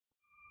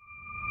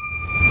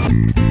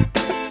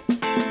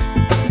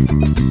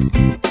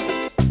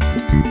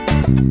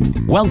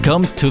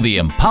Welcome to the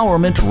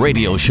Empowerment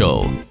Radio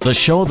Show, the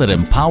show that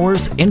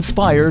empowers,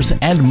 inspires,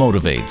 and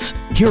motivates.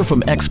 Hear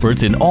from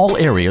experts in all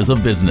areas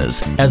of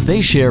business as they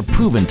share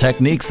proven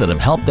techniques that have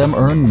helped them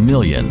earn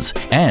millions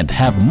and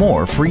have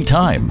more free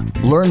time.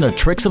 Learn the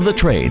tricks of the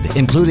trade,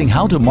 including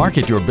how to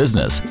market your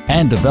business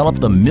and develop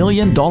the $1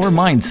 million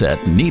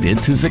mindset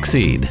needed to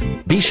succeed.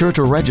 Be sure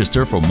to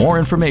register for more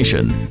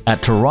information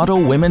at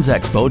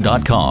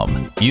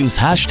TorontoWomen'sExpo.com. Use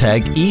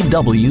hashtag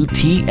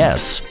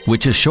EWTS,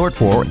 which is short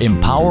for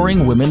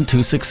Empowering Women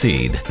to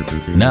Succeed.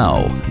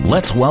 Now,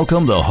 let's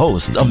welcome the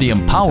host of the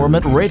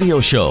Empowerment Radio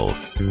Show,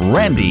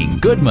 Randy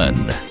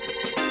Goodman.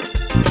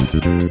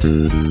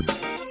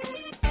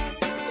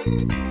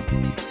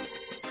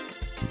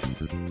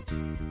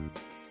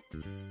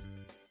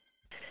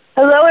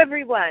 Hello,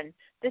 everyone.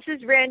 This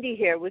is Randy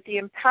here with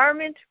the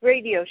Empowerment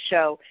Radio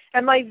Show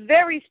and my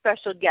very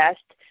special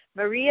guest,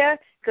 Maria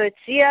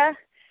Grazia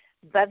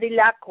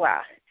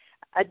Bevilacqua,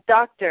 a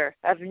doctor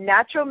of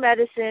natural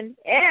medicine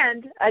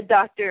and a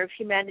doctor of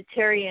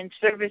humanitarian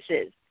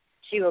services.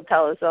 She will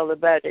tell us all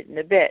about it in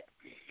a bit.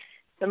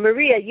 So,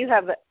 Maria, you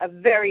have a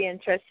very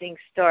interesting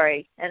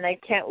story, and I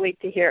can't wait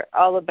to hear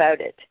all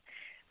about it.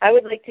 I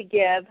would like to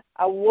give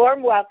a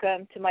warm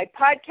welcome to my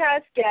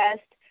podcast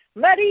guest,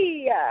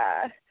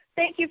 Maria.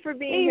 Thank you for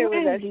being here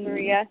with us,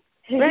 Maria.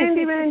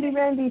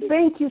 Randy,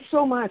 thank you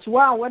so much.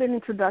 Wow, what an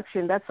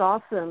introduction. That's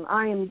awesome.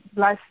 I am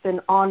blessed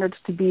and honored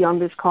to be on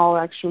this call,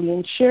 actually,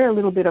 and share a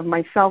little bit of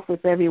myself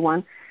with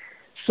everyone.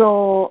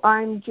 So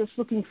I'm just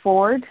looking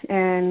forward,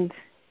 and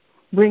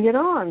bring it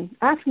on.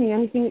 Ask me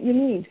anything that you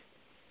need.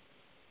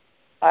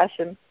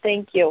 Awesome.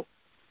 Thank you.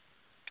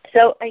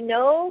 So I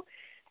know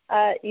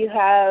you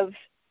have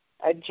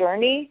a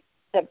journey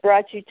that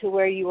brought you to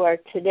where you are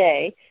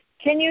today.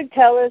 Can you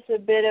tell us a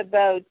bit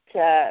about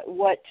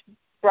what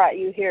brought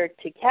you here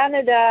to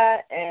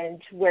Canada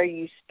and where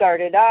you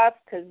started off?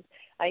 Because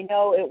I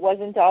know it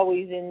wasn't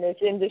always in this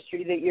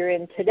industry that you're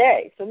in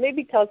today. So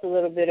maybe tell us a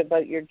little bit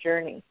about your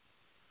journey.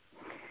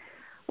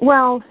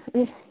 Well,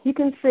 you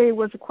can say it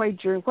was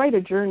quite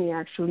a journey,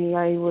 actually.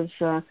 I was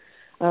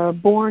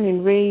born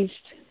and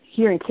raised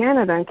here in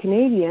Canada. I'm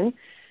Canadian.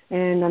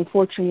 And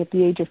unfortunately, at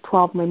the age of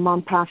 12, my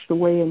mom passed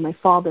away, and my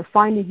father,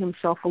 finding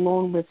himself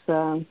alone with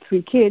 3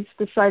 kids,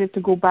 decided to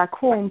go back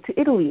home to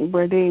Italy,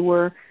 where they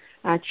were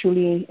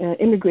actually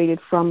immigrated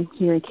from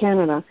here in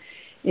Canada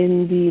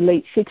in the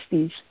late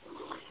 60s.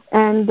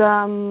 And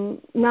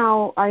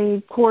now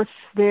of course,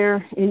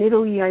 there in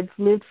Italy, I've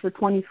lived for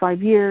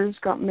 25 years,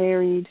 got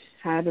married,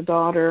 had a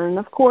daughter, and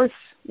of course,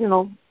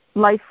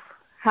 life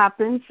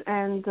happens,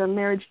 and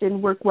marriage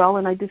didn't work well,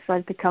 and I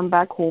decided to come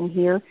back home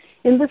here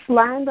in this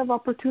land of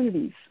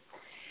opportunities.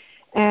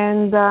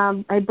 And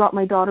I brought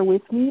my daughter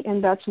with me,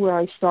 and that's where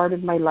I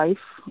started my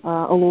life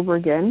all over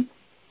again,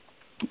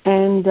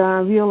 and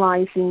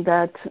realizing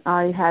that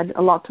I had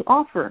a lot to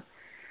offer.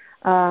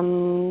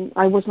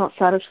 I was not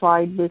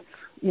satisfied with,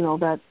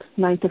 that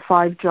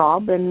 9-to-5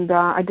 job, and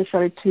I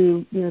decided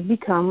to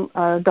become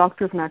a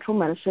doctor of natural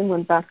medicine,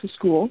 went back to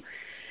school.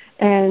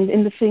 And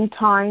in the same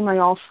time, I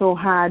also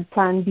had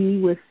Plan B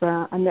with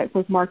a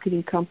network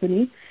marketing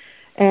company,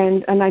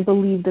 and I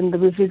believed in the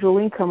residual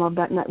income of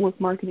that network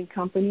marketing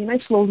company, and I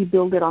slowly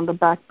built it on the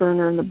back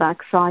burner and the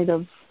back side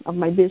of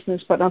my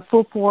business. But on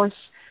full force,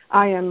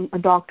 I am a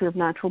doctor of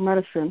natural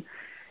medicine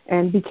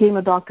and became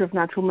a doctor of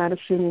natural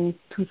medicine in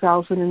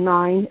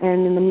 2009,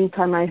 and in the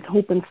meantime, I had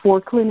opened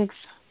 4 clinics,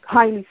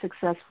 highly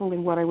successful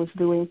in what I was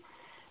doing,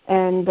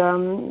 and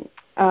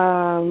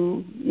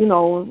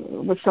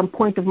was some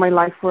point of my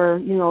life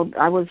where,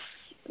 I was,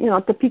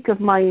 at the peak of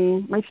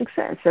my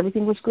success.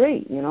 Everything was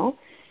great,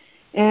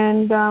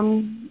 And,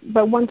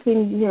 but one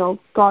thing,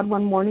 God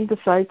one morning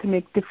decided to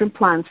make different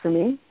plans for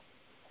me.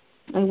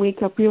 I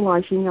wake up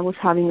realizing I was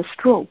having a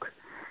stroke.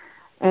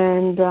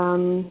 And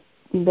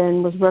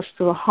then was rushed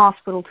to the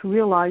hospital to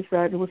realize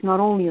that it was not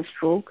only a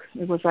stroke,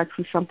 it was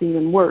actually something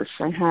even worse.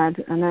 I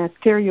had an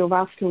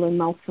arteriovascular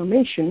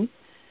malformation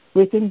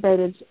with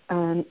embedded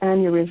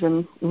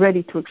aneurysm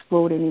ready to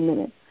explode any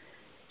minute.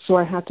 So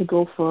I had to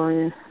go for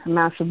a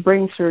massive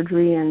brain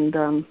surgery and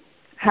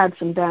had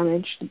some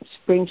damage. The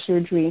brain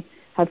surgery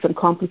had some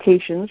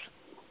complications,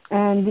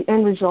 and the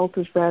end result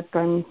is that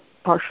I'm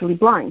partially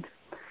blind.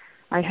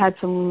 I had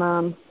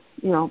some,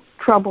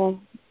 trouble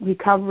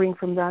recovering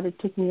from that. It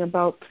took me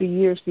about 3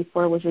 years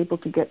before I was able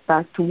to get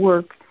back to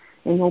work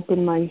and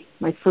open my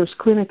first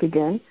clinic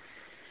again.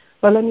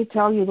 But let me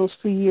tell you, those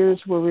 3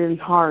 years were really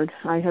hard.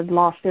 I had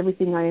lost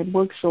everything I had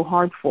worked so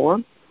hard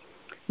for,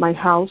 my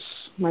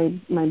house, my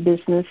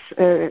business,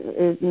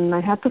 and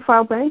I had to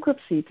file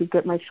bankruptcy to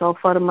get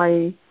myself out of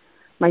my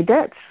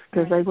debts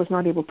because I was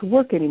not able to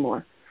work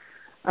anymore.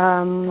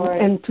 Right.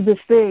 And to this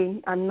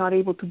day, I'm not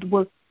able to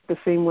work the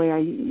same way I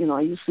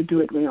used to do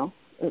it.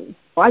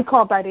 I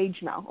call that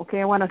age now.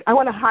 Okay, I want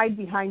to hide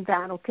behind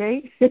that.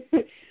 Okay,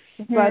 but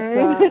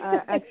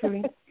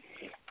actually.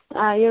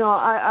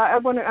 I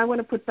want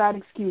to put that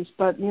excuse,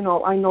 but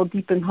I know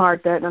deep in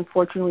heart that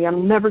unfortunately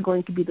I'm never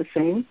going to be the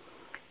same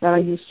that I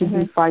used to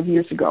be 5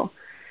 years ago.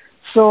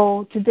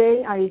 So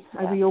today I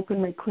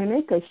reopened my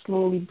clinic. I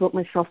slowly built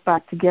myself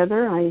back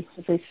together.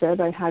 As I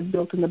said, I had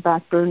built in the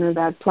back burner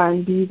that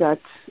plan B that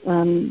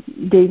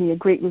gave me a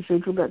great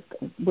residual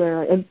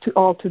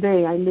all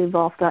today I live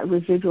off that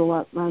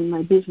residual on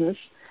my business.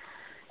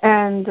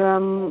 And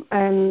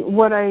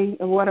what I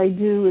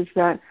do is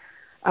that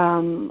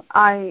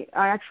I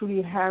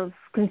actually have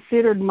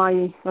considered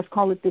my, let's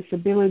call it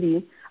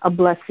disability, a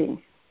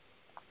blessing,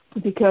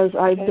 because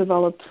I've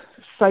developed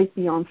sight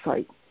beyond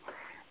sight.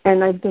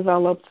 And I've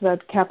developed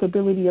that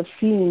capability of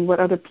seeing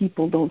what other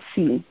people don't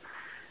see.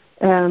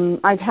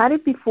 I've had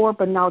it before,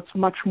 but now it's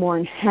much more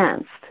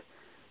enhanced,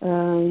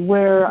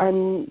 where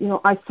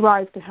I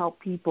thrive to help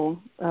people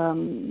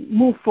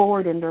move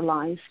forward in their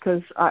lives,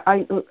 because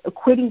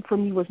quitting for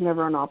me was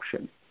never an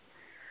option.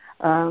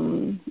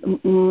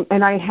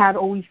 And I had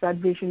always that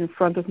vision in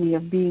front of me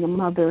of being a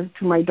mother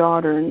to my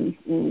daughter,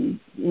 and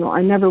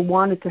I never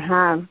wanted to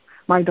have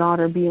my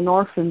daughter be an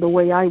orphan the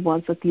way I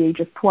was at the age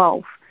of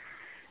 12.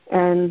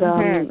 And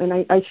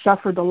I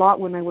suffered a lot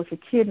when I was a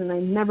kid, and I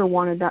never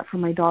wanted that for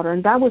my daughter.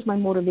 And that was my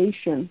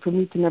motivation for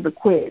me to never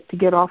quit, to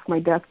get off my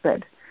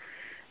deathbed,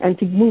 and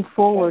to move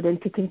forward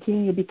and to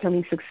continue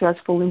becoming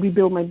successful and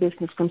rebuild my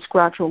business from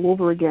scratch all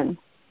over again.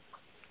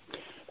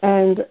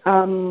 And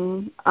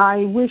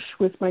I wish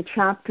with my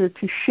chapter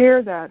to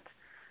share that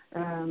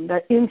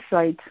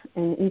insight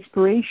and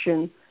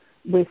inspiration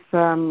with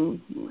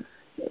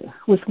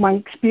my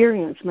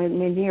experience, my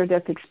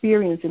near-death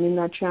experience. And in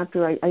that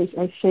chapter,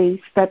 I say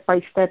step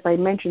by step, I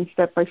mention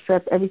step by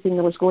step everything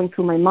that was going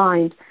through my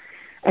mind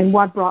and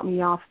what brought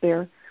me off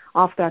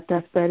that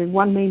deathbed, and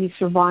what made me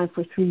survive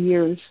for 3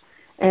 years,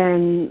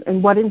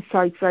 and what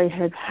insights I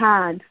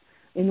had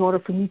in order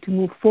for me to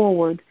move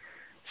forward.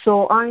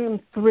 So I am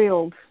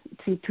thrilled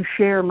to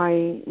share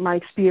my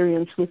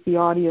experience with the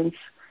audience,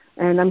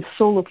 and I'm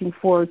so looking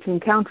forward to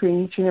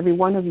encountering each and every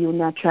one of you in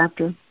that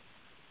chapter.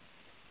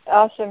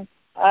 Awesome.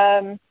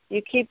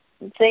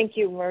 Thank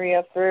you,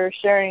 Maria, for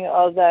sharing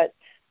all that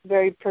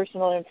very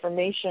personal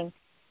information.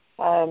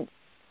 I'm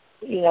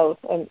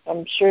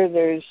sure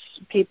there's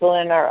people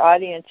in our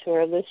audience who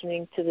are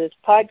listening to this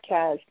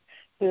podcast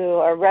who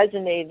are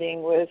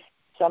resonating with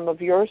some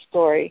of your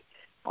story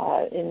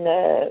in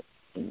the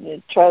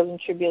trials and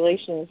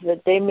tribulations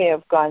that they may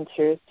have gone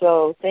through.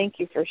 So thank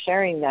you for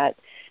sharing that.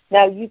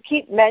 Now, you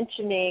keep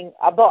mentioning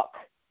a book.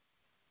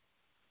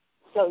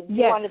 So do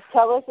you want to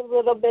tell us a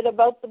little bit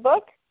about the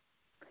book?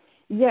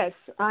 Yes,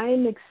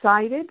 I'm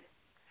excited,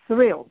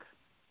 thrilled,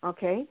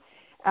 okay?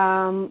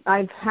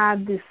 I've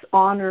had this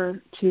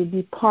honor to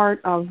be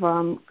part of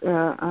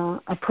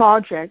a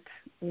project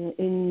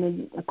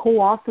in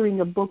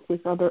co-authoring a book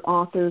with other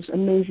authors,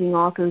 amazing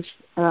authors,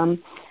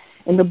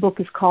 and the book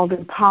is called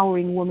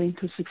Empowering Women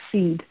to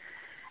Succeed.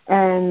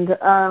 And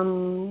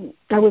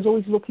I was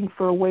always looking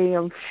for a way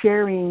of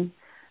sharing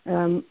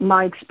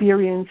my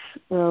experience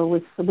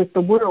with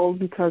the world,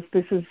 because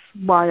this is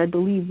why I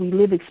believe we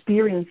live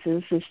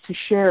experiences, is to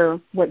share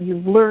what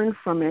you've learned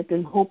from it,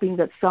 and hoping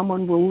that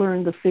someone will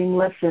learn the same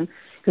lesson,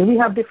 because we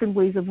have different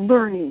ways of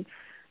learning.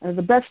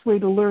 The best way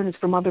to learn is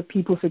from other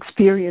people's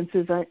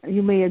experiences.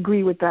 You may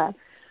agree with that.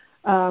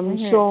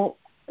 So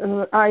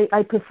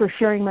I prefer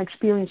sharing my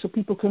experience so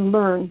people can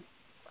learn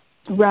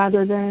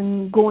rather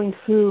than going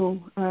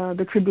through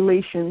the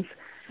tribulations.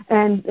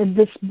 And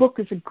this book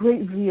is a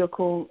great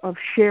vehicle of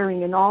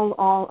sharing, and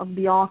all of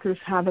the authors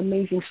have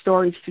amazing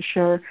stories to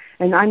share,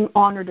 and I'm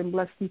honored and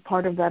blessed to be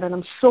part of that, and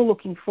I'm so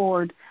looking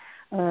forward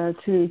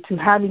to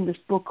having this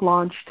book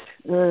launched.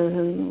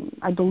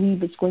 I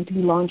believe it's going to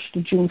be launched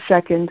June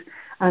 2nd,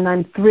 and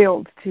I'm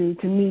thrilled to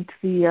meet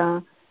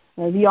the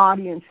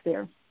audience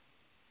there.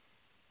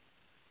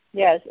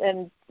 Yes,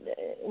 and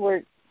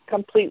we're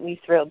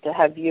completely thrilled to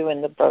have you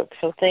in the book,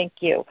 so thank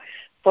you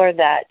for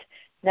that.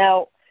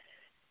 Now,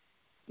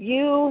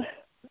 you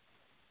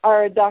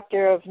are a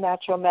doctor of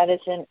natural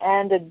medicine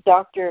and a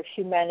doctor of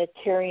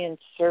humanitarian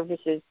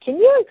services. Can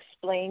you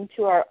explain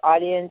to our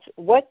audience,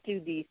 what do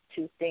these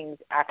two things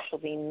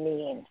actually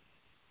mean?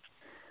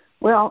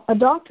 Well, a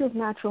doctor of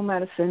natural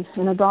medicine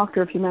and a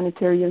doctor of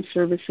humanitarian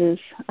services.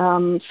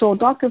 So a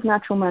doctor of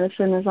natural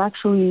medicine is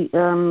actually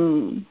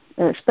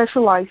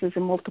specializes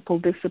in multiple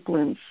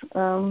disciplines.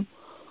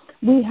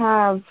 We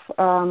have,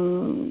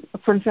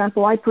 for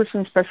example, I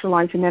personally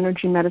specialize in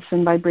energy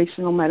medicine,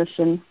 vibrational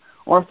medicine,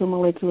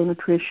 orthomolecular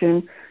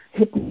nutrition,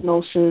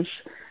 hypnosis.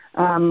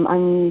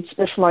 I'm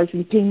specialized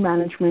in pain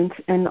management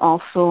and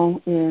also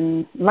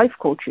in life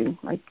coaching.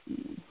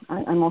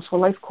 I'm also a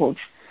life coach.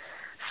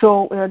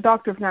 So a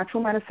doctor of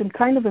natural medicine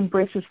kind of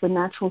embraces the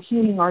natural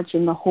healing arts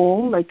in the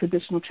whole, like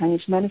traditional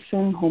Chinese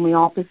medicine,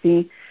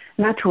 homeopathy,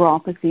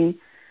 naturopathy.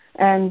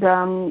 And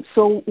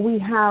so we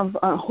have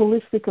a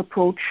holistic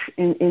approach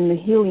in the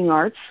healing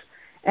arts.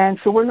 And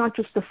so we're not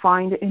just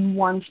defined in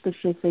one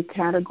specific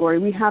category.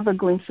 We have a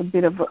glimpse of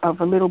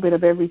a little bit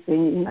of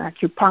everything in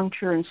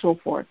acupuncture and so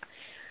forth.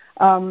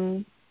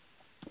 And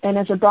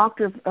as a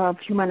doctor of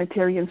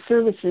humanitarian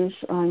services,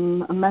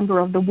 I'm a member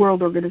of the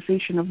World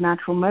Organization of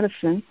Natural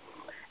Medicine.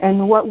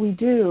 And what we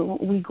do,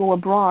 we go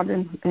abroad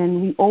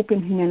and we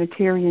open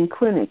humanitarian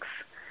clinics.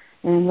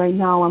 And right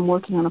now I'm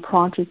working on a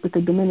project with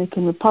the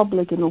Dominican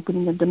Republic and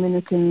opening a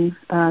Dominican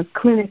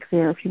clinic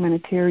there of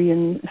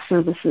Humanitarian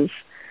Services.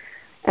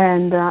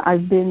 And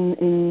I've been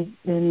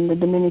in the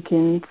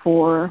Dominican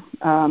for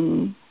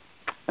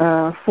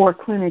 4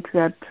 clinics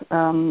that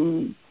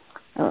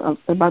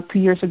about 2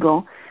 years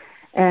ago.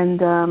 And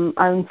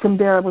from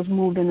there I was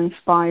moved and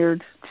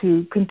inspired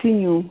to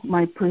continue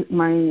my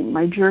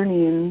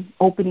journey in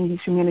opening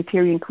these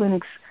humanitarian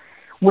clinics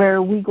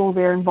where we go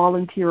there and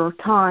volunteer our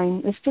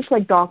time. It's just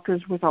like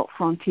Doctors Without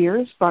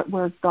Frontiers, but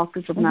we're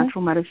doctors of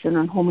natural medicine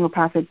and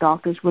homeopathic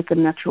doctors with the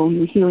natural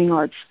healing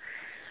arts.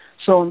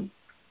 So,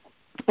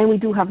 and we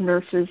do have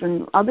nurses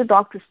and other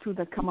doctors, too,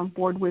 that come on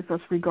board with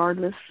us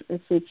regardless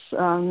if it's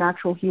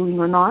natural healing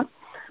or not.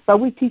 But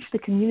we teach the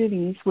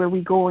communities where we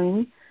go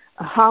in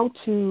how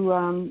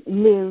to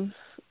live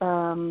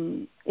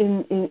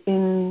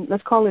in,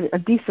 let's call it a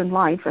decent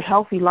life, a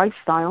healthy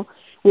lifestyle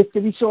with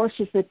the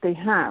resources that they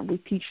have. We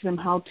teach them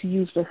how to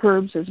use the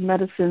herbs as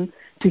medicine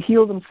to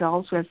heal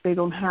themselves as they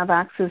don't have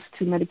access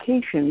to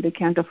medication. They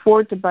can't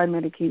afford to buy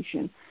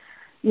medication.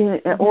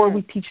 Or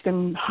we teach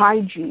them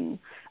hygiene.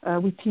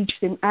 We teach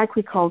them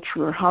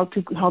agriculture, how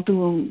to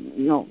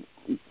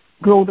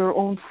grow their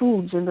own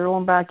foods in their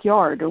own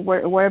backyard or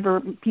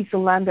wherever piece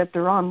of land that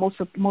they're on.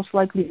 Most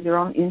likely they're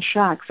on in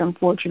shacks,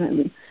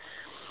 unfortunately.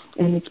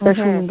 And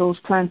especially in those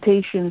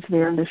plantations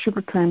there, in the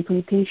sugarcane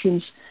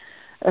plantations,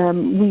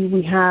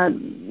 we had,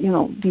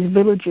 these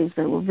villages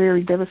that were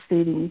very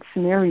devastating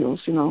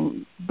scenarios,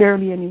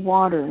 barely any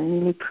water, any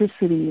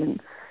electricity.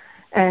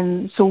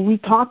 And so we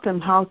taught them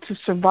how to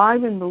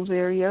survive in those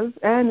areas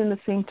and, in the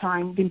same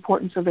time, the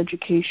importance of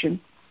education.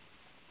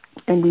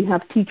 And we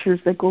have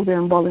teachers that go there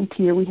and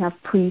volunteer. We have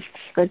priests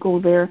that go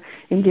there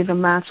and give a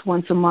mass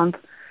once a month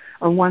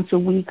or once a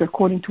week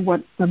according to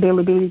what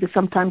availability, because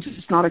sometimes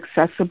it's not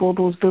accessible,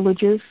 those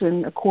villages,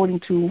 and according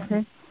to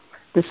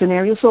the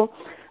scenario. So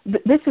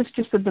this is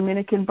just the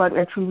Dominican, but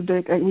actually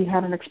we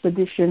had an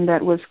expedition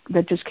that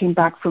just came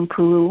back from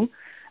Peru.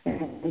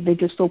 They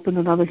just opened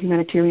another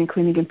humanitarian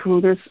clinic in Peru.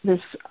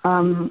 There's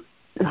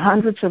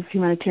hundreds of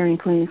humanitarian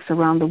clinics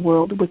around the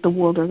world with the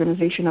World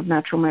Organization of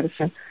Natural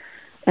Medicine.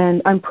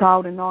 And I'm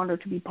proud and honored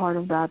to be part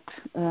of that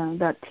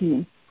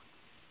team.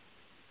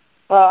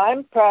 Well,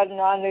 I'm proud and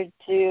honored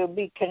to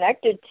be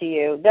connected to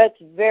you. That's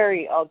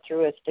very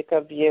altruistic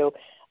of you,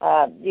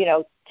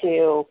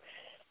 to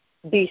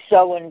be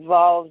so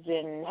involved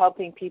in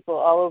helping people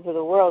all over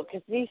the world,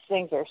 because these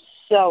things are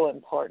so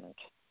important.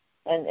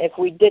 And if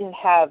we didn't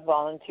have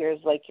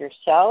volunteers like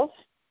yourself,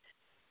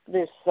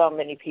 there's so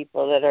many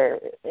people that are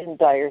in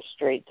dire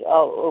straits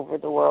all over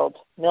the world,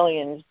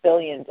 millions,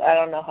 billions, I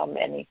don't know how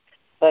many.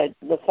 But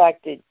the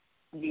fact that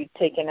you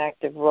take an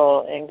active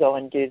role and go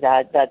and do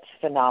that, that's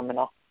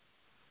phenomenal.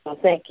 So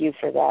thank you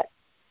for that.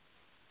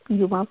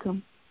 You're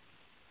welcome.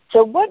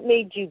 So what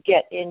made you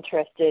get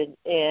interested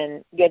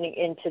in getting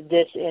into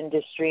this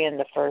industry in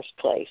the first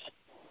place?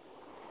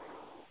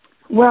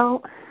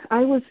 Well,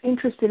 I was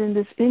interested in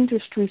this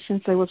industry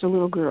since I was a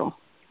little girl,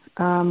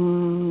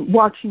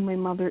 watching my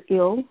mother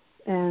ill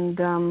and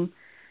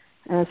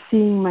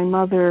seeing my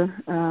mother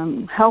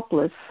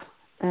helpless.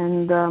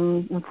 And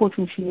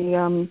unfortunately, she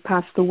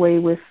passed away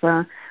with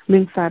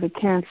lymphatic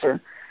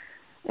cancer.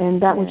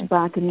 And that was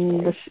back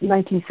in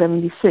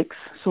 1976.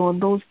 So in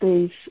those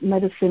days,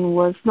 medicine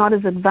was not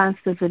as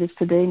advanced as it is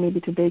today.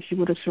 Maybe today she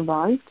would have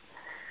survived.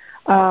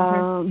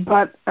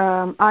 But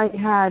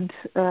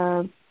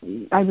I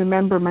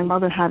remember my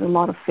mother had a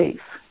lot of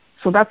faith.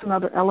 So that's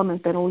another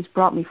element that always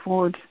brought me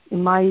forward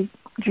in my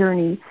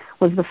journey,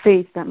 was the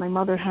faith that my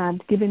mother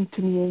had given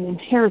to me in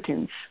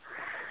inheritance.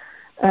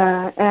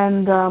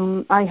 And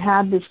I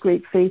had this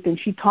great faith, and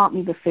she taught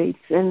me the faith.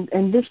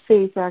 And this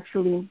faith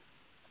actually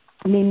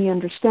made me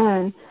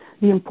understand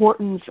the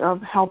importance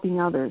of helping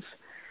others.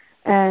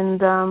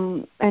 And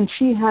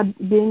she had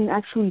been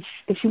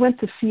she went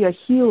to see a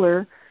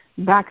healer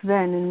back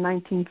then in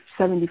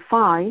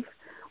 1975,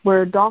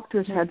 where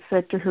doctors had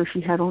said to her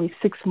she had only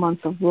 6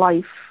 months of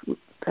life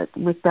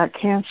with that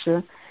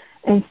cancer.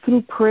 And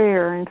through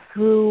prayer and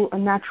through a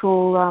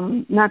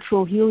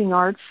natural healing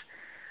arts,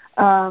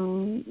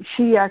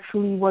 she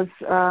actually was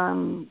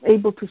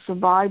able to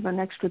survive an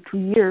extra 2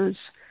 years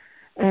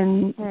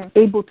and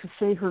able to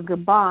say her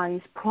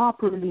goodbyes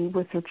properly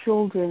with her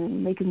children,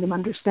 and making them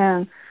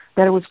understand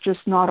that it was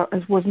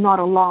not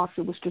a loss,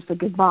 it was just a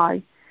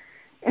goodbye,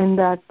 and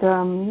that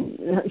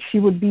she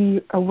would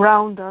be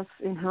around us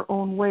in her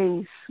own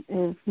ways,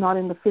 if not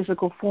in the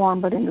physical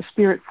form, but in the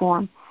spirit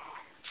form.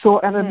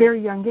 So at a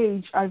very young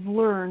age, I've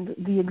learned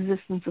the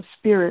existence of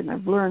spirit, and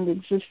I've learned the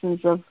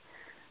existence of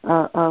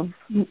I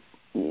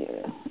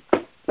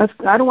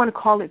don't want to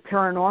call it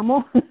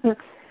paranormal,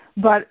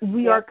 but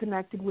we are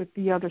connected with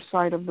the other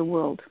side of the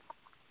world,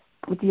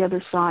 with the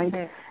other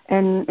side.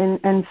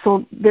 And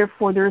so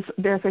therefore, as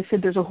I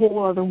said, there's a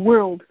whole other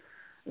world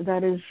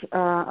that is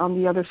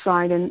on the other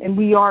side, and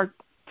we are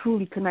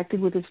truly connected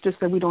with it. It's just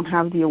that we don't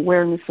have the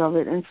awareness of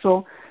it. And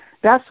so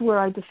that's where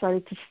I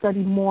decided to study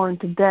more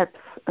into depth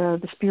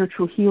the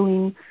spiritual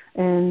healing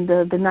and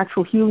the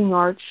natural healing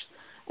arts.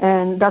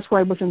 And that's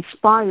why I was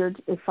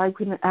inspired if I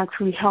could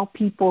actually help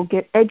people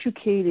get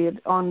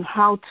educated on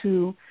how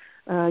to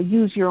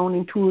use your own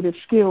intuitive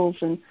skills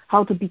and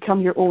how to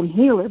become your own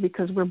healer,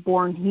 because we're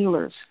born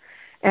healers.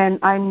 And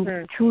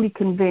I'm truly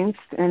convinced,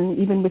 and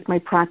even with my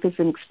practice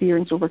and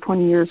experience, over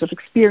 20 years of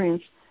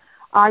experience,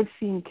 I've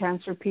seen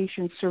cancer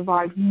patients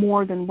survive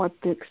more than what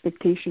the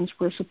expectations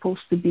were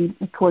supposed to be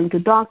according to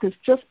doctors,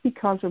 just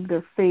because of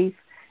their faith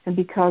and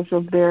because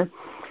of their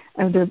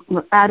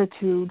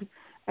attitude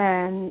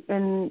and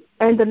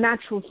the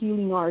natural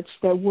healing arts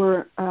that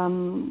were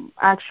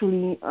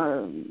actually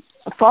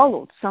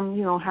followed.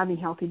 Some, having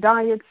healthy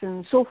diets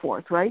and so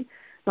forth, right?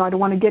 Now, I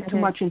don't want to get too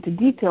much into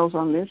details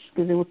on this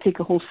because it will take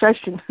a whole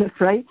session,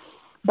 right?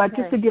 But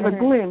just to give a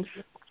glimpse,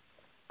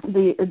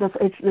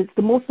 it's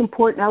the most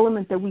important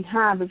element that we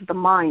have is the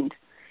mind.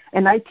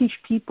 And I teach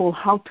people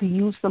how to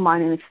use the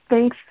mind. And it's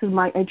thanks to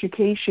my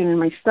education and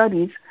my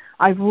studies,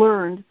 I've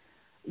learned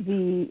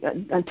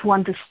to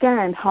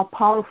understand how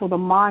powerful the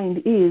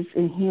mind is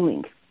in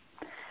healing.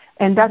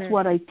 And that's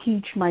what I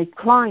teach my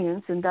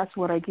clients, and that's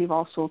what I give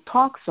also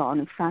talks on.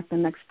 In fact, the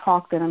next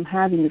talk that I'm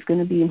having is going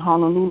to be in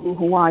Honolulu,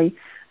 Hawaii.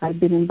 I've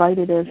been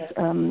invited as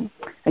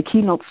a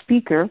keynote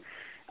speaker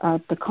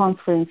at the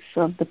conference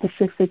of the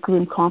Pacific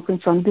Rim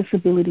Conference on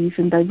Disabilities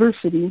and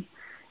Diversity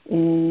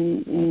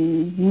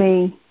in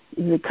May,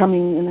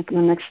 coming in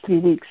the next 3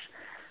 weeks.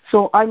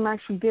 So I'm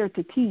actually there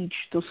to teach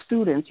those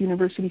students,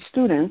 university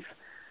students,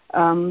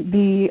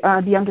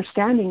 the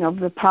understanding of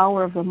the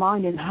power of the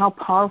mind and how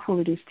powerful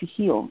it is to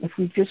heal if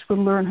we just would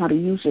learn how to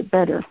use it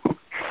better,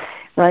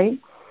 right?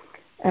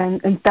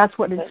 And that's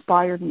what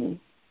inspired me,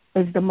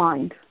 is the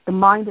mind. The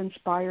mind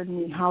inspired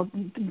me,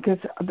 because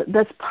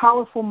this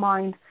powerful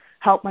mind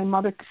helped my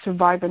mother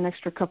survive an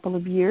extra couple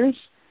of years,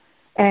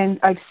 and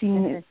I've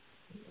seen it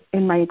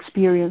in my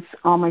experience,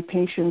 all my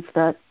patients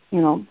that,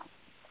 and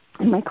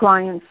my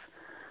clients,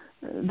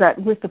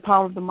 that with the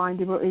power of the mind,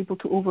 they were able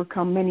to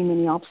overcome many,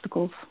 many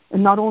obstacles.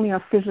 And not only on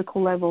a physical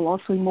level,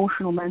 also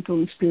emotional, mental,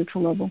 and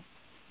spiritual level.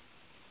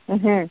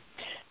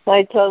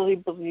 I totally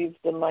believe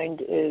the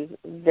mind is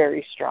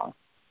very strong.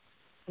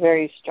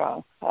 Very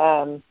strong.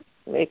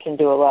 It can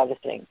do a lot of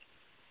things.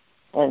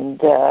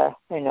 And I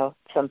know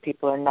some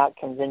people are not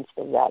convinced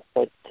of that,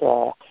 but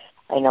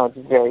I know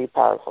it's very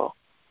powerful.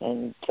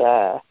 And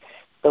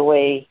the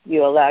way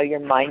you allow your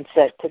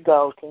mindset to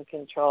go can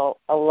control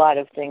a lot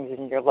of things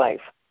in your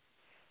life.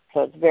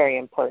 So it's very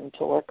important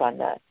to work on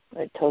that.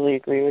 I totally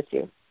agree with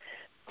you.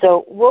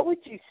 So what would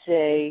you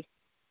say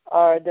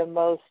are the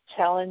most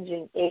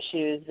challenging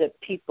issues that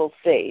people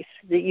face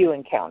that you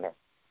encounter?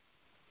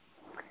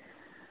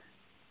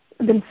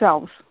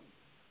 Themselves.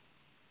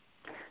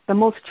 The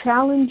most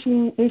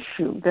challenging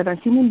issue that a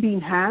human being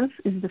has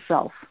is the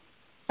self,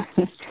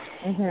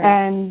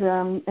 and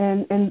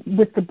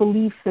with the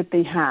beliefs that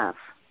they have.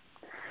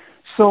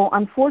 So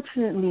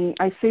unfortunately,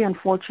 I say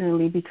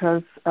unfortunately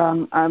because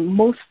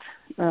most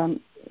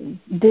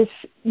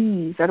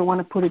dis-ease, I don't want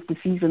to put it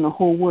disease in the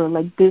whole word,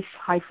 like this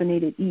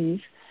hyphenated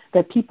ease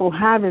that people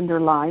have in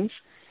their lives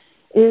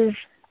is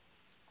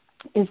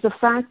the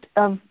fact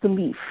of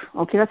belief.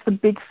 Okay, that's the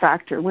big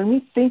factor. When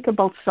we think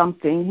about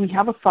something, we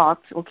have a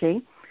thought,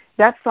 okay?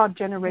 That thought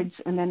generates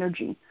an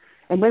energy.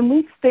 And when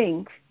we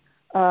think,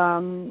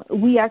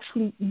 we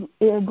actually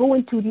go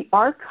into the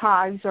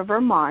archives of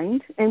our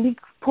mind and we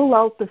pull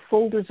out the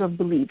folders of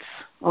beliefs,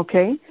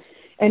 okay?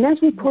 And as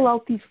we pull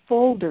out these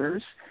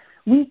folders,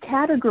 we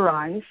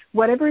categorize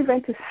whatever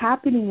event is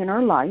happening in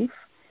our life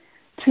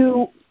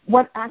to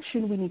what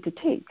action we need to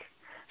take.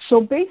 So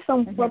based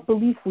on what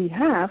belief we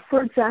have,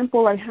 for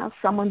example, I have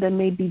someone that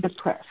may be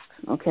depressed,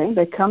 okay,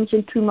 that comes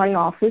into my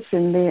office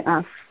and they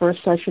ask for a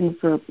session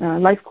for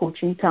life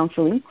coaching,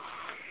 counseling.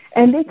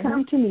 And they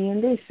come to me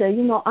and they say,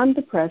 I'm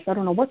depressed. I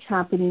don't know what's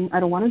happening. I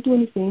don't want to do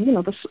anything.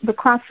 The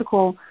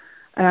classical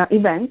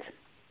event.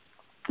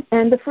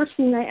 And the first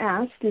thing I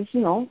ask is,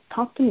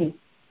 talk to me.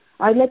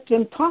 I let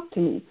them talk to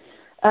me.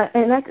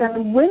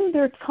 And when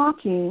they're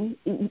talking,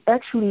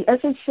 actually, as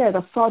I said,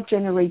 a thought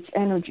generates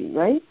energy,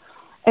 right?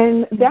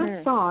 And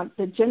that thought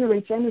that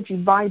generates energy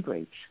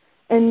vibrates.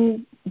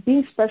 And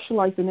being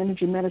specialized in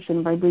energy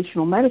medicine,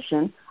 vibrational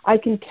medicine, I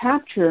can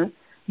capture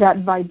that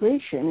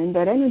vibration and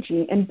that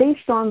energy. And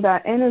based on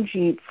that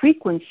energy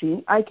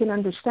frequency, I can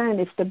understand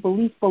if the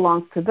belief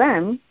belongs to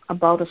them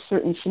about a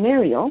certain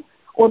scenario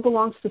or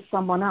belongs to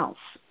someone else.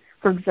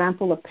 For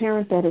example, a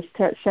parent that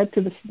has said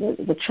to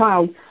the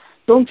child,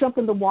 don't jump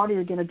in the water,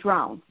 you're going to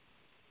drown.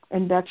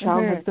 And that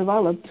child has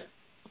developed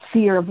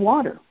fear of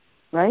water,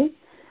 right?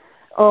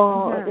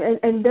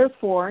 And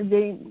therefore,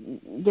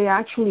 they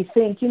actually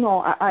think,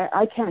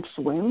 I can't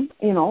swim,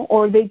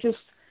 or they just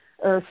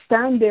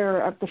stand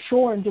there at the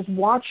shore and just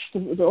watch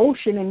the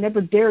ocean and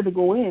never dare to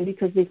go in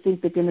because they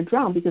think they're going to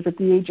drown. Because at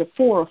the age of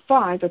 4 or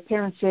 5, a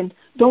parent said,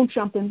 don't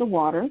jump in the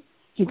water,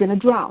 you're going to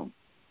drown,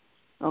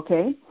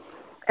 okay?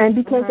 And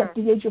because at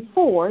the age of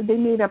 4, they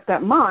made up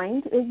that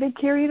mind, they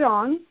carried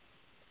on,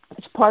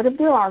 It's part of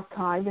their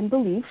archive and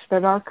beliefs,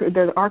 their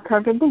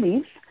archive and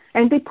beliefs,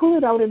 and they pull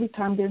it out every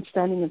time they're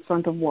standing in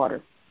front of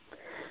water.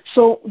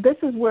 So this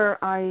is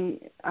where I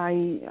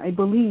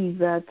believe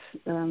that,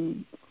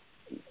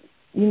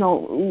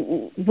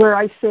 where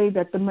I say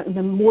that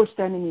the worst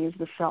enemy is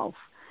the self.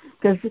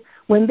 Because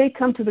when they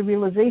come to the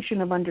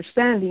realization of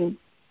understanding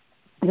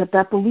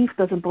that belief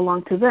doesn't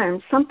belong to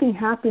them, something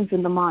happens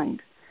in the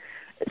mind.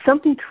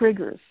 Something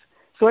triggers.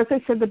 So as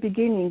I said at the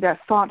beginning, that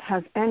thought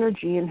has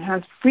energy and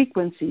has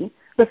frequency.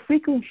 The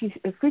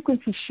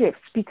frequency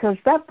shifts because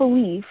that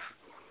belief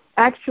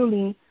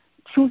actually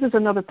chooses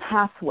another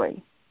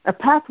pathway, a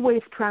pathway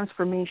of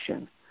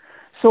transformation.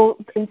 So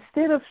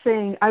instead of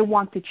saying, I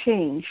want to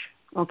change,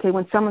 okay,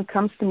 when someone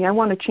comes to me, I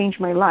want to change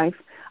my life,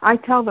 I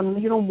tell them,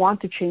 you don't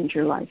want to change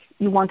your life.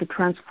 You want to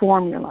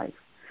transform your life.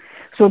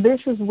 So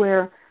this is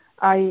where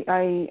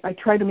I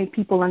try to make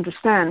people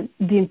understand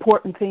the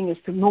important thing is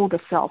to know the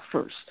self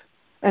first.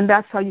 And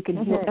that's how you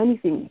can heal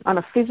anything on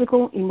a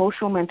physical,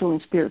 emotional, mental,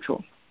 and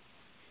spiritual.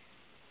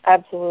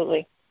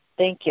 Absolutely.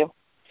 Thank you.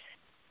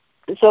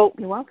 So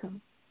you're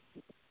welcome.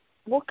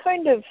 What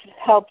kind of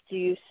help do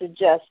you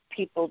suggest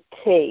people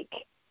take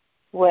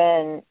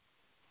when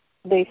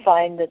they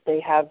find that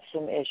they have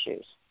some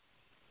issues?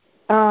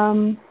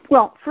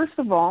 Well, first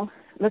of all,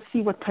 let's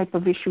see what type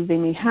of issue they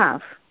may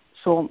have.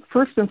 So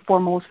first and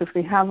foremost, if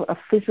they have a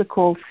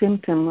physical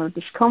symptom or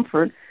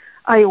discomfort,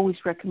 I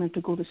always recommend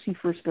to go to see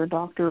first their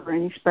doctor or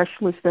any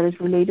specialist that is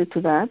related to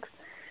that,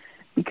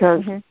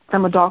 because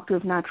I'm a doctor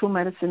of natural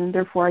medicine, and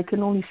therefore I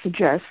can only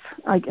suggest,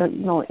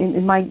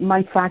 in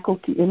my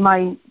faculty, in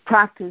my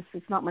practice,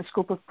 it's not my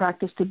scope of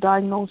practice to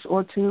diagnose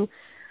or to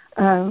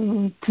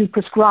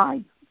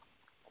prescribe.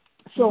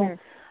 So,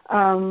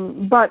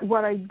 but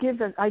what I give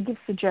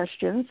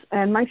suggestions,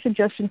 and my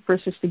suggestion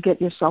first is to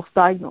get yourself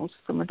diagnosed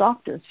from a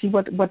doctor, see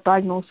what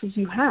diagnosis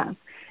you have,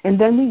 and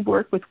then we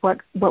work with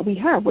what we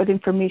have, what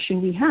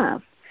information we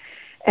have.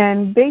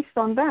 And based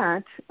on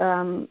that,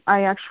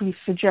 I actually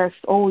suggest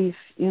always,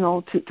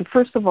 to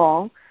first of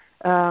all,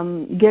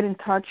 get in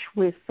touch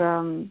with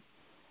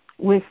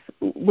what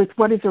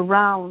is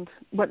around,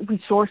 what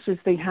resources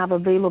they have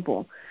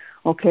available.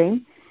 Okay,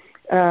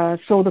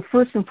 so the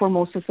first and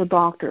foremost is the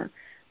doctor,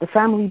 the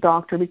family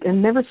doctor,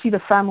 and never see the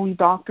family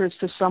doctor as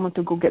just someone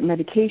to go get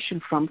medication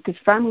from, because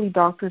family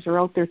doctors are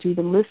out there to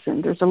even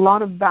listen. There's a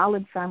lot of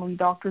valid family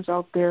doctors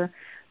out there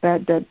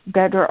that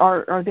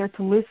are there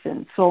to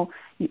listen. So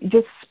you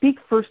just speak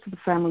first to the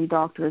family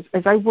doctors.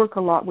 As I work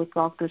a lot with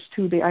doctors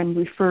too, I'm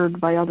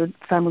referred by other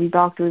family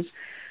doctors.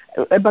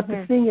 But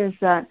the thing is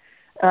that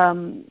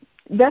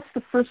that's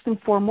the first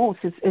and foremost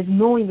is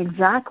knowing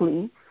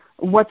exactly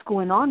what's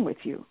going on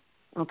with you.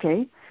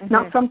 Okay.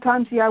 Now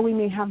sometimes we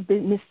may have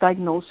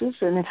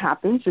misdiagnosis, and it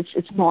happens.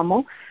 It's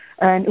normal,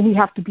 and we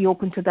have to be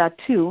open to that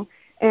too.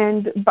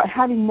 And by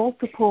having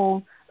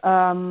multiple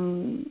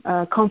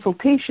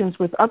consultations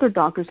with other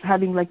doctors,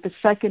 having like the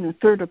second and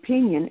third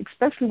opinion,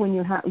 especially when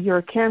you're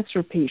a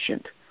cancer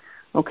patient.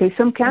 Okay,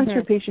 some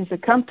cancer patients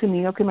that come to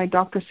me, okay, my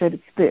doctor said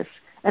it's this,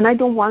 and I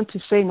don't want to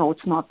say no,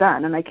 it's not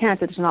that, and I can't.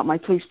 It's not my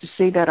place to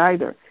say that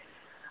either.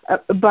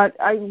 But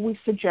we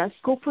suggest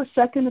go for a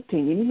second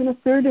opinion, even a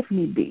third if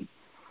need be.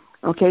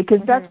 Okay, because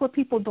that's what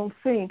people don't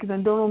think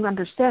and don't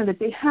understand, that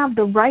they have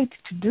the right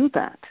to do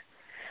that.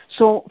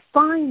 So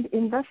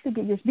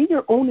investigate, just be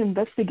your own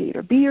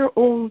investigator, be your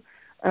own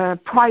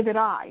private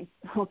eye,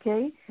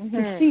 okay,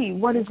 to see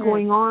what is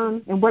going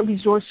on and what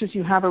resources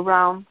you have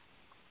around.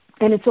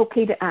 And it's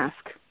okay to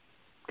ask,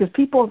 because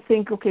people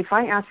think, okay, if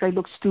I ask, I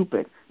look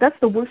stupid. That's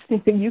the worst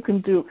thing you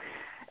can do.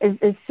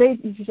 Is say,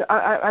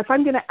 if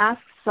I'm going to ask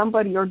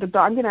somebody, or I'm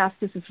going to ask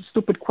this, it's a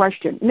stupid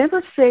question.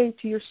 Never say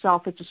to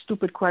yourself it's a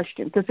stupid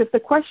question, because if the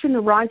question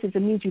arises,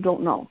 it means you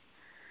don't know.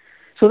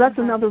 So that's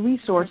another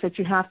resource that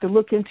you have to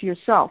look into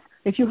yourself.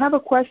 If you have a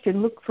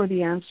question, look for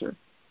the answer.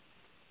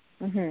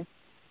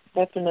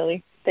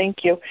 Definitely.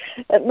 Thank you.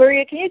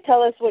 Maria, can you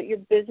tell us what your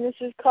business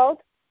is called?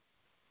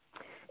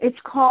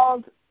 It's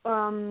called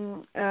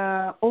OHM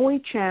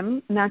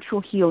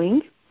Natural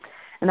Healing.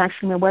 And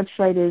actually my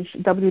website is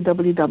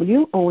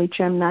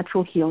www.OHM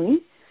Natural Healing.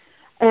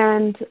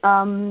 And is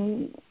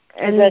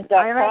that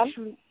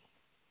 .com?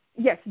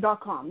 Yes,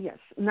 .com, yes,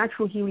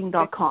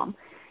 naturalhealing.com.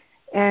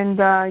 And,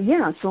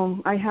 so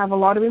I have a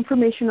lot of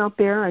information out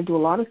there. I do a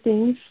lot of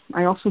things.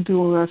 I also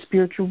do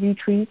spiritual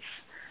retreats.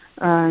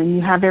 And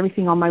you have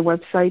everything on my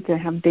website. I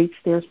have dates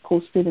there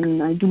posted,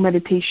 and I do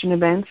meditation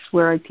events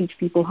where I teach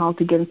people how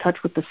to get in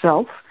touch with the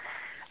self.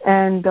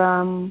 And,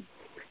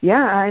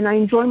 and I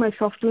enjoy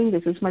myself doing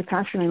this. It's my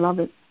passion. I love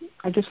it.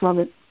 I just love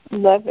it.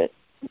 Love it.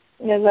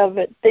 I love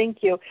it.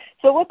 Thank you.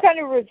 So what kind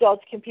of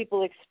results can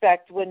people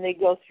expect when they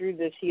go through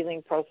this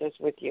healing process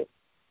with you?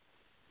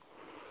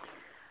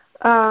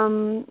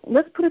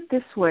 Let's put it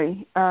this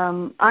way.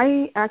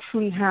 I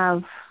actually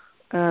have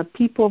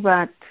people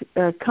that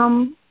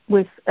come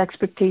with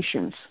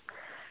expectations.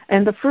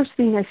 And the first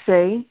thing I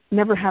say,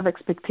 never have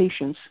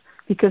expectations.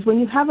 Because when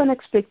you have an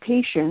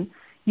expectation,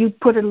 you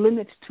put a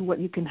limit to what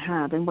you can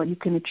have and what you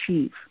can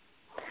achieve.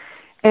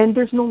 And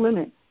there's no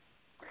limit.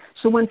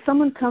 So when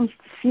someone comes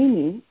to see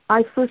me,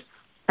 I first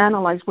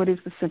analyze what is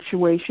the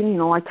situation.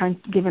 I kind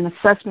of give an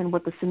assessment of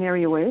what the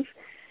scenario is,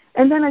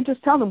 and then I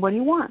just tell them, what do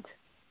you want?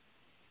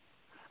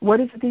 What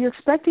is it that you're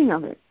expecting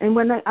of it? And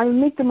when I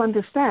make them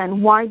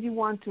understand, why do you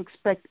want to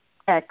expect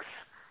X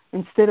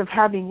instead of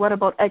having, what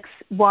about X,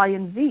 Y,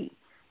 and Z?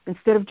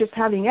 Instead of just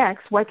having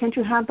X, why can't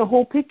you have the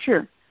whole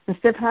picture?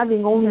 Instead of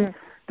having only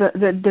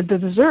the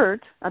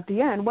dessert at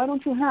the end, why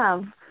don't you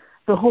have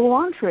the whole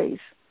entrees,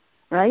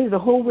 right? The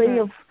whole way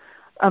of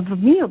the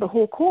meal, the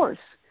whole course.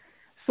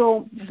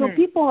 So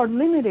people are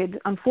limited,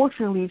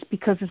 unfortunately, it's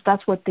because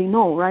that's what they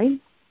know, right?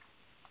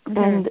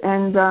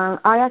 And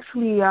I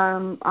actually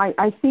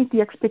I think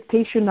the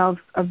expectation of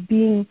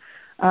being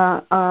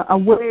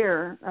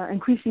aware,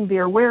 increasing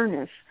their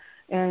awareness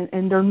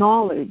and their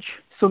knowledge,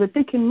 so that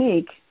they can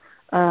make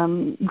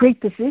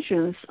great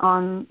decisions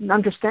on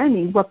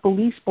understanding what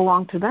beliefs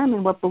belong to them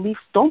and what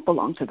beliefs don't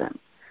belong to them,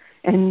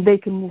 and they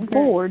can move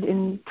forward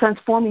in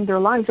transforming their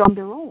lives on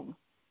their own.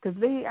 Because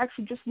they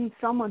actually just need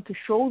someone to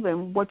show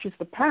them what is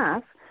the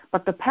path,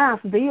 but the path,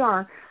 they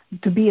are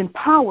to be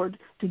empowered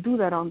to do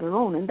that on their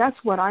own. And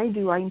that's what I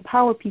do. I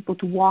empower people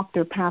to walk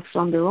their paths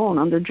on their own,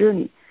 on their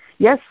journey.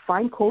 Yes,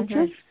 find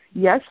coaches.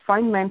 Yes,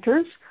 find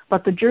mentors,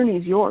 but the journey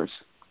is yours.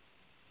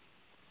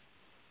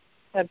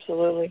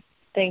 Absolutely.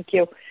 Thank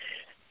you.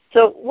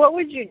 So what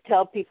would you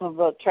tell people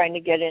about trying to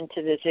get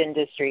into this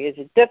industry? Is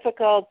it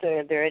difficult?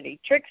 Are there any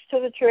tricks to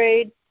the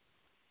trade?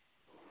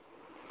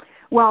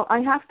 Well, I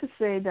have to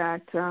say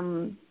that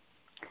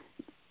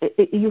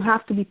you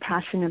have to be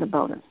passionate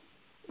about it.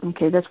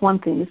 Okay, that's one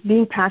thing. It's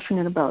being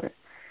passionate about it.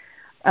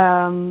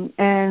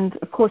 And,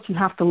 of course, you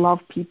have to love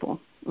people,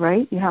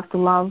 right? You have to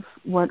love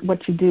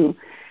what you do.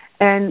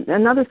 And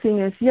another thing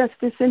is, yes,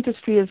 this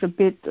industry is a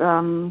bit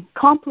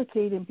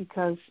complicated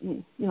because,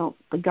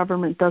 the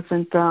government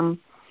doesn't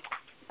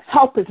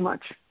help as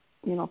much.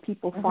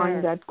 People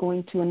find that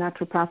going to a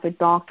naturopathic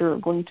doctor or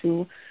going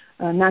to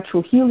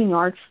natural healing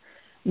arts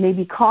may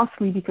be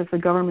costly because the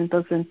government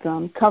doesn't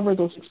cover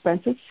those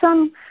expenses.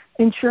 Some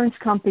insurance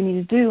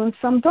companies do and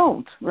some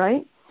don't,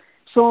 right?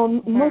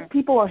 So most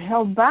people are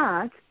held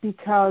back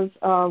because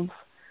of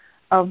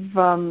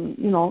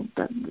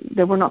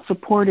that we're not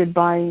supported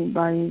by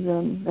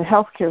the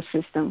healthcare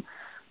system.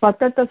 But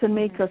that doesn't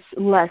make us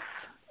less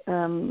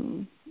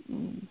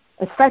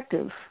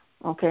effective,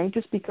 okay?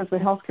 Just because the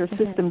healthcare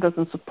system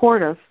doesn't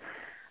support us,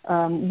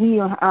 we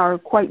are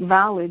quite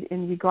valid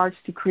in regards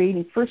to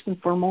creating, first and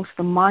foremost,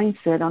 the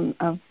mindset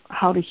of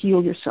how to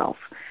heal yourself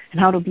and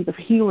how to be the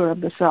healer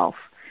of the self.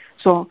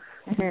 So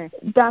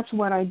that's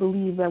what I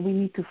believe that we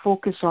need to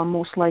focus on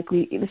most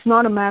likely. It's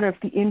not a matter if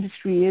the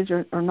industry is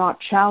or not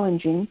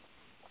challenging.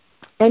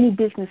 Any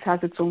business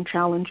has its own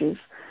challenges.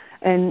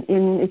 And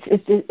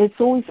it's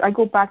always, I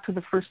go back to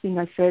the first thing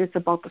I said, it's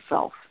about the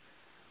self.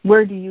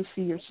 Where do you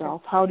see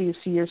yourself? How do you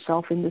see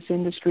yourself in this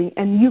industry?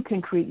 And you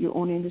can create your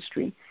own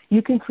industry.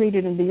 You can create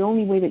it in the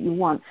only way that you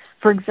want.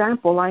 For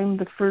example, I'm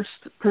the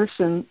first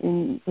person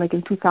in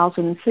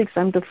 2006,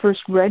 I'm the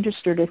first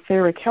registered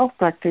etheric health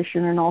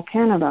practitioner in all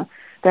Canada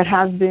that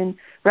has been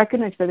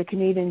recognized by the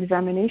Canadian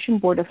Examination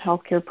Board of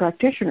Healthcare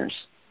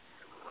Practitioners.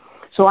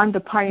 So I'm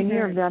the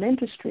pioneer of that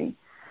industry,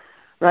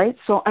 right?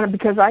 So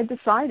because I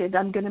decided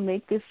I'm going to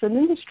make this an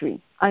industry.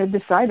 I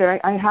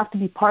decided I have to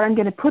be part. I'm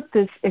going to put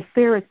this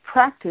etheric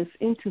practice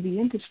into the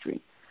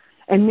industry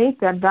and make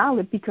that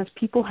valid because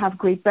people have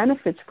great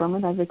benefits from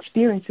it. I've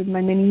experienced it in my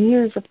many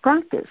years of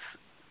practice.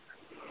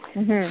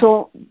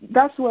 So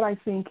that's what I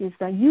think is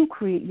that you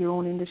create your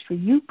own industry.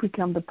 You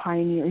become the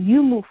pioneer.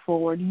 You move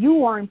forward.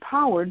 You are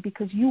empowered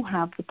because you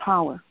have the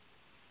power.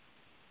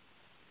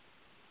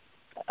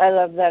 I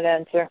love that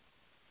answer.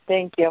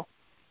 Thank you.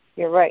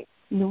 You're right.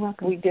 You're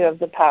welcome. We do have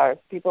the power.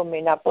 People may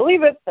not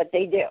believe it, but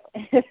they do.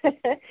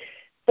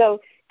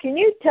 So can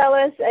you tell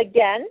us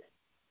again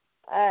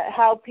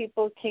how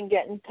people can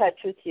get in touch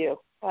with you?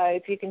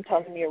 If you can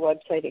tell them your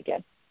website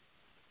again.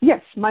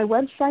 Yes, my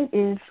website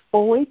is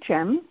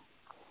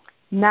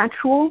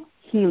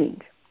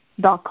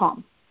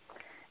ohmnaturalhealing.com.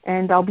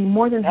 And I'll be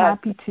more than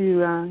happy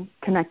to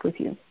connect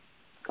with you,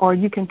 or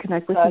you can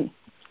connect with me.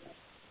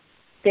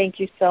 Thank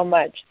you so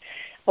much.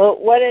 Well,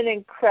 what an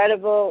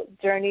incredible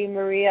journey,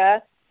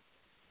 Maria.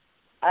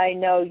 I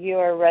know you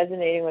are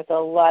resonating with a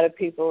lot of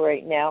people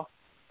right now,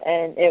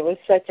 and it was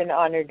such an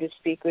honor to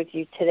speak with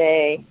you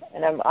today,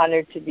 and I'm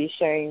honored to be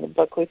sharing the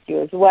book with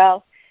you as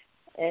well.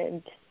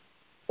 And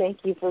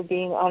thank you for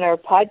being on our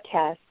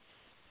podcast.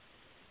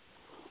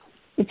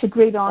 It's a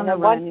great honor,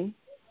 Rani.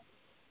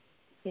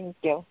 Thank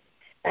you.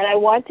 And I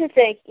want to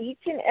thank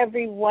each and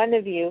every one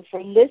of you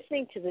for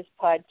listening to this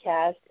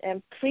podcast.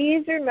 And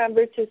please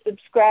remember to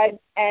subscribe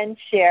and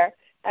share.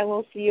 And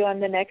we'll see you on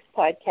the next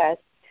podcast.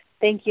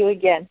 Thank you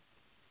again.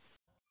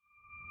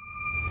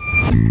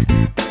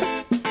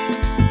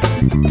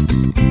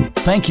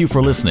 Thank you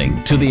for listening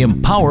to the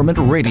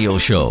Empowerment Radio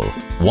Show.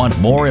 Want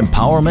more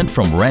empowerment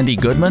from Randy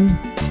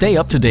Goodman? Stay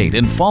up to date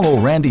and follow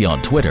Randy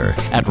on Twitter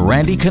at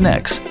Randy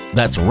Connects.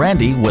 That's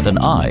Randy with an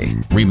I.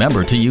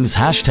 Remember to use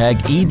hashtag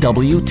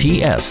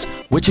EWTS,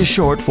 which is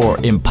short for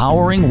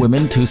Empowering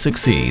Women to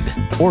Succeed.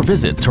 Or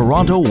visit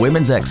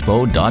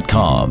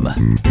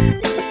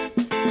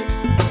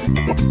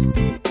TorontoWomen'sExpo.com.